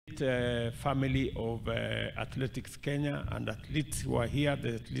family of Athletics Kenya and athletes who are here,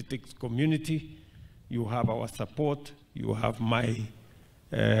 the athletics community. You have our support. You have my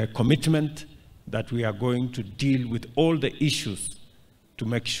commitment that we are going to deal with all the issues to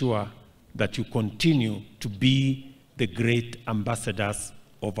make sure that you continue to be the great ambassadors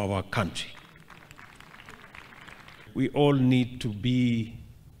of our country. We all need to be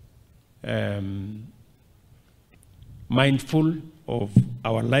mindful of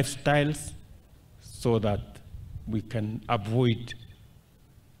our lifestyles so that we can avoid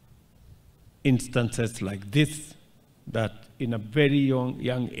instances like this, that in a very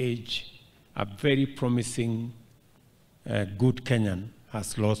young age, a very promising, good Kenyan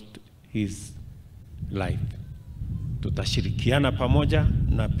has lost his life. Tutashirikiana pamoja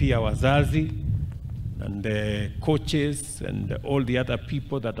na pia wazazi and the coaches and all the other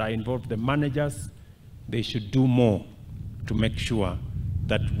people that are involved, the managers. They should do more to make sure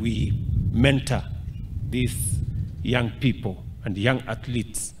that we mentor these young people and young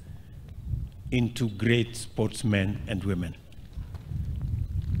athletes into great sportsmen and women.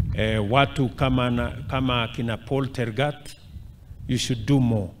 Watu kama kina Paul Tergat, you should do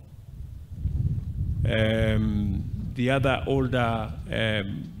more. The other older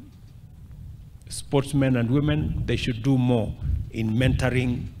sportsmen and women, they should do more in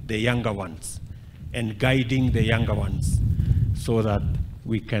mentoring the younger ones and guiding the younger ones so that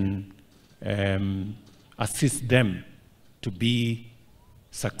we can assist them to be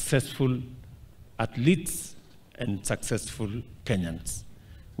successful athletes and successful Kenyans.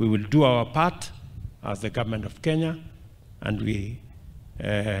 We will do our part as the government of Kenya, and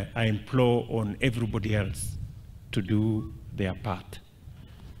I implore on everybody else to do their part.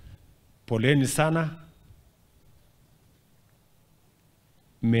 Poleni sana.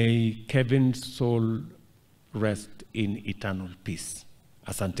 May Kevin's soul rest in eternal peace.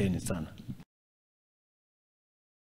 Asanteni sana.